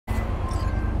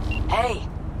Hey,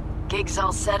 gig's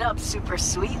all set up super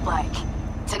sweet like.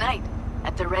 Tonight,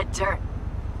 at the Red Dirt.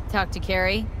 Talked to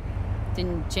Carrie?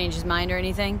 Didn't change his mind or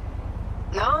anything?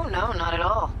 No, not at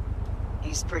all.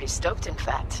 He's pretty stoked, in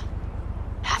fact.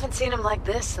 Haven't seen him like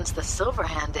this since the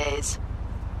Silverhand days.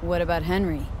 What about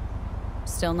Henry?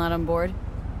 Still not on board?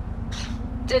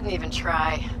 Didn't even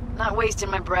try. Not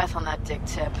wasting my breath on that dick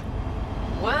tip.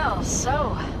 Well,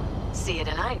 so, see you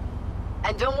tonight.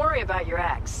 And don't worry about your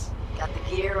axe. Got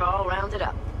the gear all rounded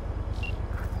up.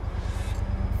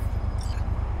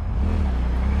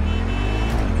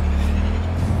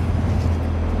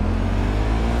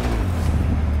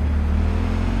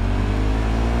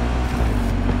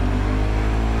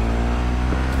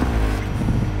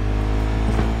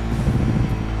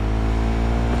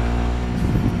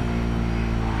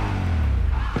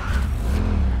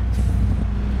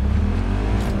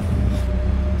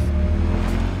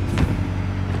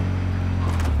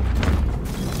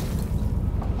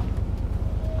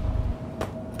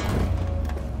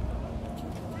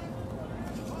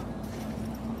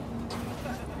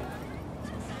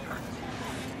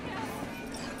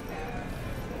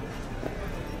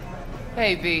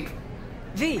 Hey, V.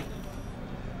 V.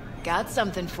 Got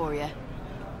something for you.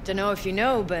 Dunno if you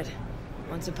know, but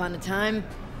once upon a time,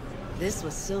 this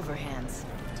was Silverhand's.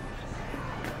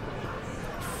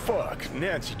 Fuck,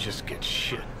 Nancy just gets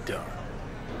shit done.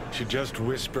 She just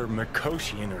whisper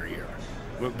Mikoshi in her ear.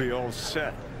 We'll be all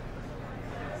set.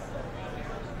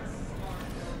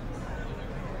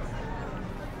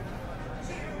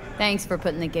 Thanks for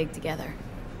putting the gig together.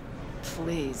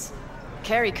 Please.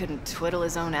 Carrie couldn't twiddle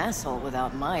his own asshole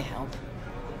without my help.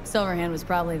 Silverhand was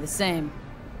probably the same.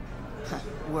 Huh,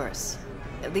 worse.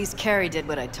 At least Carrie did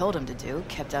what I told him to do,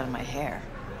 kept out of my hair.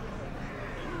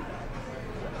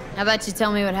 How about you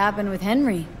tell me what happened with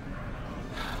Henry?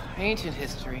 Ancient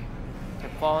history.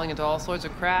 Kept falling into all sorts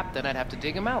of crap, then I'd have to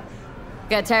dig him out.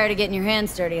 Got tired of getting your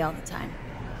hands dirty all the time.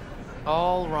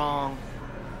 All wrong.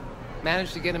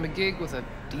 Managed to get him a gig with a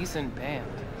decent band.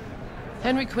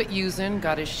 Henry quit using,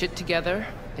 got his shit together.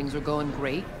 Things were going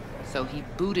great, so he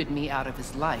booted me out of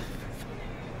his life.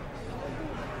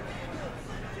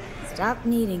 Stopped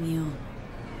needing you.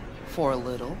 For a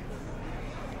little.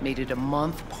 Made it a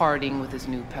month partying with his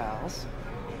new pals.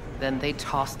 Then they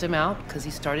tossed him out because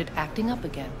he started acting up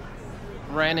again.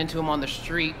 Ran into him on the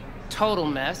street. Total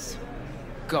mess.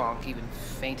 Gonk even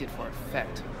fainted for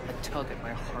effect. A tug at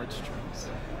my heartstrings.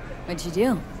 What'd you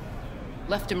do?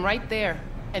 Left him right there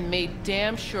and made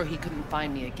damn sure he couldn't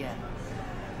find me again.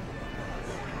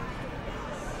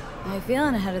 How you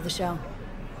feeling ahead of the show?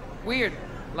 Weird.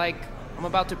 Like, I'm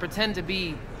about to pretend to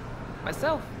be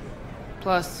myself.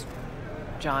 Plus,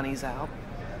 Johnny's out.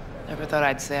 Never thought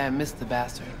I'd say I missed the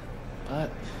bastard, but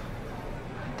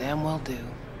I damn well do.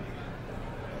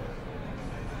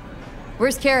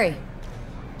 Where's Carrie?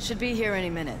 Should be here any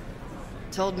minute.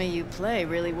 Told me you play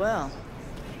really well.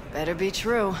 Better be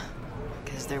true,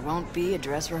 because there won't be a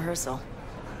dress rehearsal.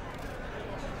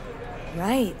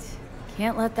 Right.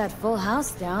 Can't let that full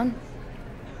house down.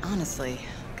 Honestly,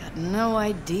 got no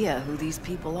idea who these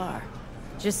people are.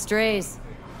 Just strays.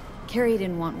 Carrie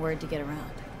didn't want word to get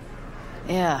around.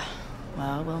 Yeah,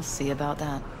 well, we'll see about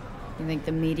that. You think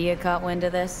the media caught wind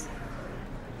of this?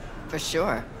 For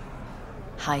sure.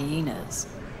 Hyenas.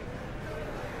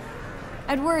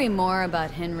 I'd worry more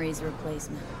about Henry's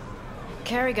replacement.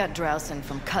 Carrie got Drowson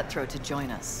from Cutthroat to join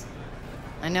us.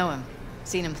 I know him.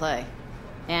 Seen him play.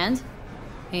 And?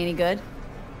 Any good?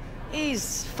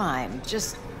 He's fine.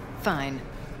 Just fine.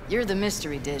 You're the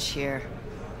mystery dish here.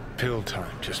 Pill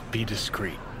time, just be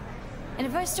discreet. And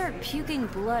if I start puking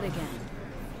blood again?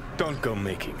 Don't go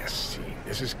making a scene.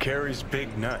 This is Carrie's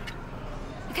big night.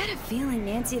 I got a feeling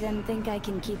Nancy doesn't think I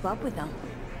can keep up with them.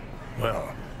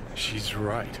 Well, she's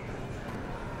right.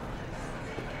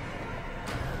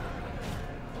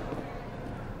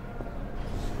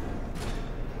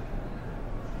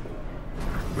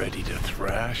 Ready to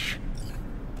thrash?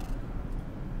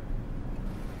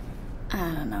 I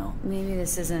don't know. Maybe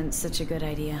this isn't such a good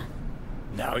idea.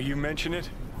 Now you mention it?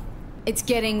 It's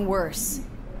getting worse.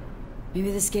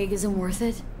 Maybe this gig isn't worth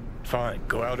it? Fine,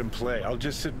 go out and play. I'll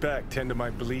just sit back, tend to my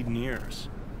bleeding ears.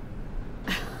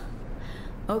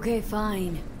 Okay,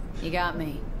 fine. You got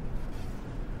me.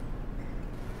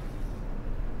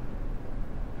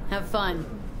 Have fun.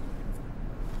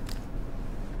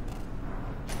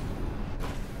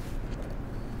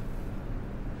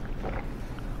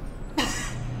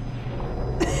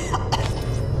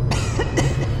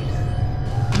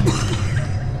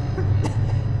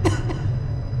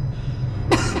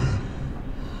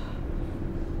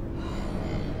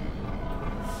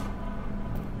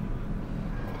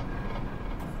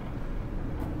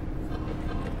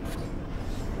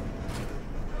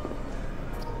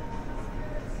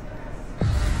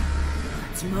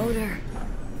 its motor.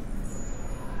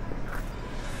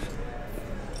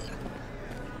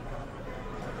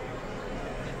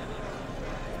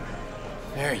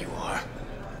 There you are.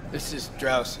 This is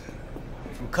Drowson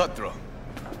from Cutthroat.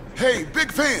 Hey,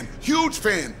 big fan, huge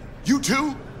fan. You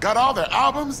too? Got all their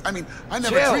albums? I mean, I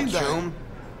never dreamed that. Joom.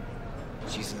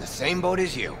 She's in the same boat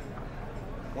as you.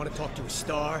 Want to talk to a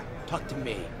star? Talk to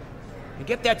me. And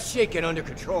get that shaking under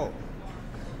control.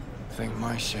 I think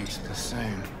my shake's the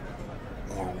same.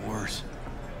 Or worse.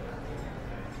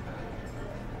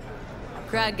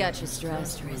 Crowd got you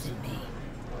stressed, or is it me?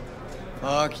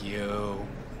 Fuck you.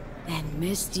 And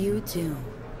missed you too.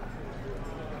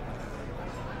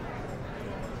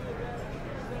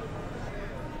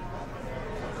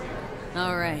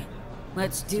 All right,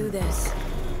 let's do this.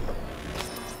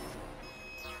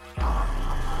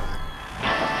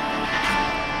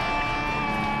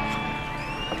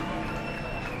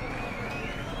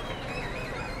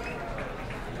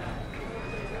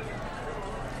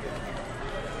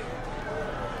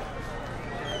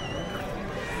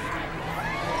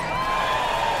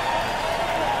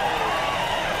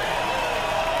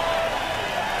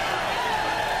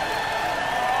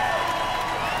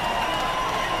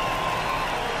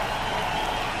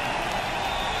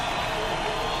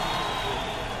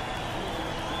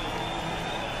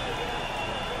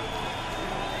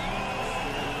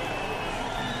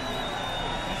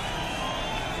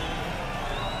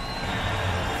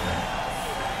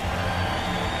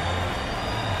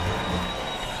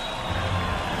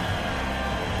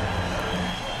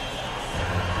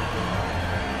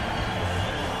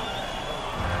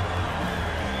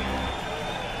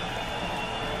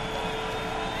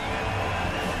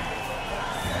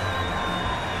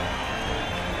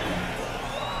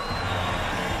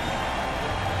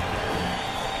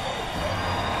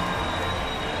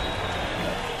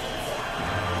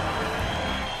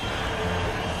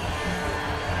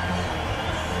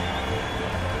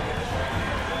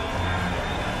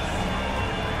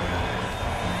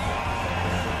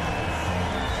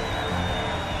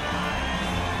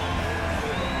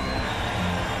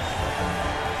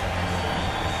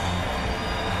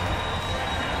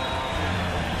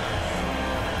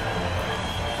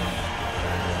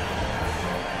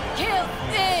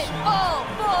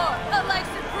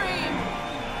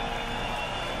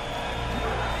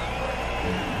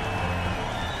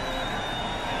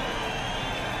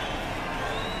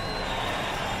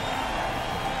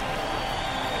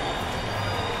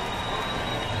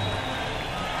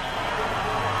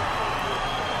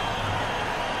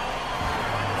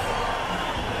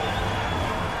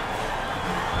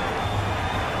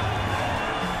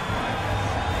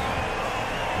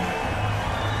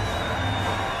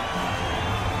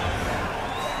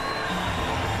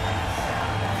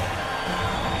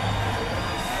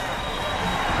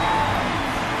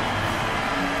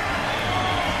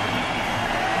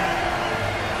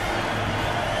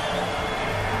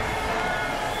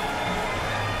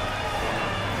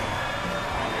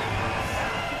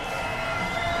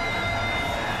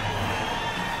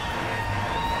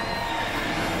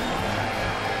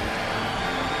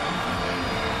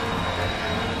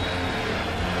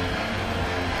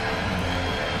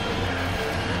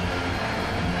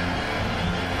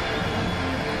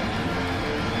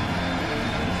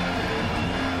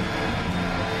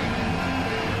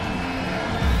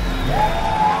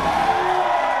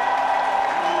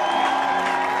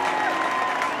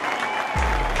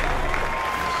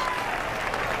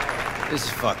 This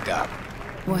is fucked up.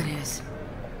 What is?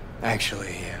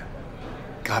 Actually,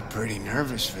 got pretty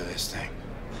nervous for this thing.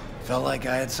 Felt like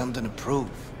I had something to prove.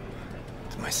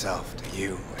 To myself, to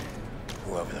you, and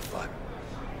whoever the fuck.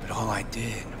 But all I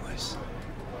did was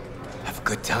have a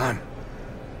good time.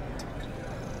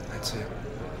 That's it.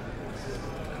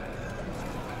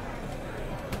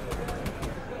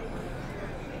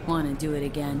 Want to do it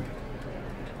again?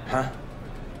 Huh?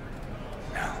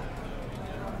 No.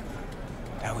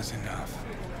 That was enough.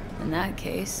 In that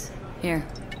case, here.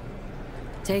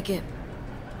 Take it.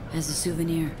 As a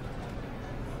souvenir.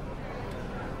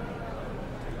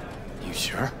 You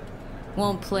sure?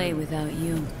 Won't play without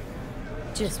you.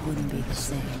 Just wouldn't be the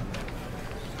same.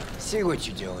 See what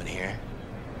you're doing here.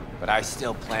 But I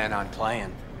still plan on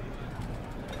playing.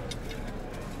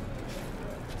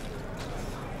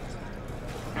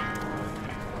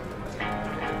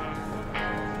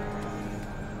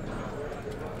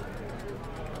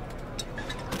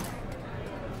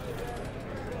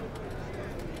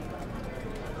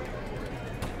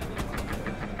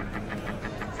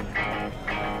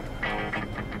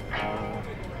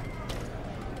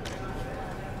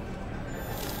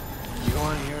 You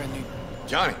want to hear a new...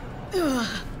 Johnny!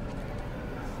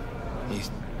 He's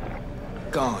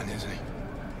gone, isn't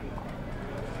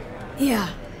he? Yeah.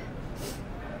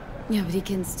 Yeah, but he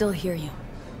can still hear you.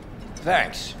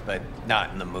 Thanks, but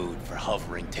not in the mood for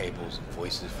hovering tables and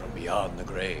voices from beyond the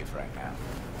grave right now.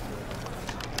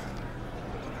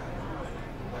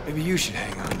 Maybe you should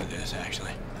hang on to this,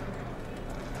 actually.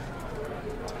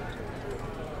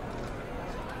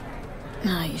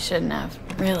 No, you shouldn't have.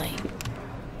 Really.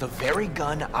 The very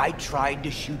gun I tried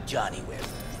to shoot Johnny with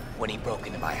when he broke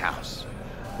into my house.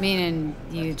 Meaning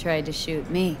you tried to shoot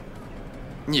me.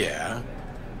 Yeah.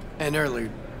 And earlier...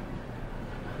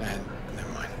 And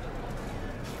never mind.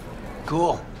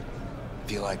 Cool.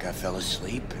 Feel like I fell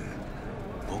asleep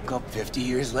and woke up 50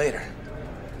 years later.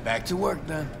 Back to work,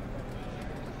 then.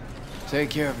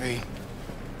 Take care, V.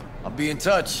 I'll be in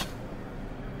touch.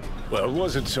 Well, it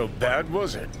wasn't so bad,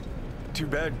 was it? Too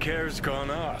bad Care's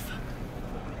gone off.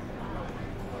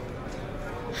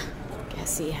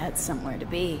 Guess he had somewhere to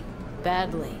be.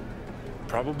 Badly.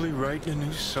 Probably writing a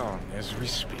new song as we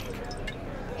speak.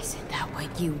 Isn't that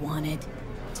what you wanted?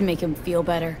 To make him feel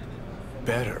better?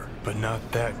 Better, but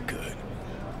not that good.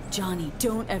 Johnny,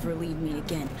 don't ever leave me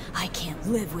again. I can't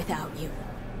live without you.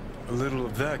 A little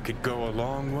of that could go a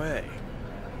long way.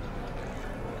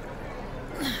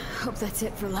 Hope that's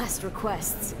it for last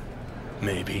requests.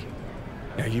 Maybe.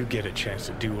 Now you get a chance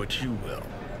to do what you will.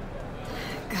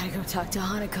 Gotta go talk to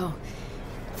Hanako.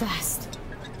 Fast.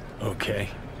 Okay.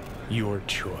 Your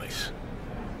choice.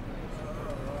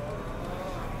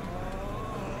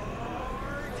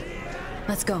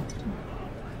 Let's go.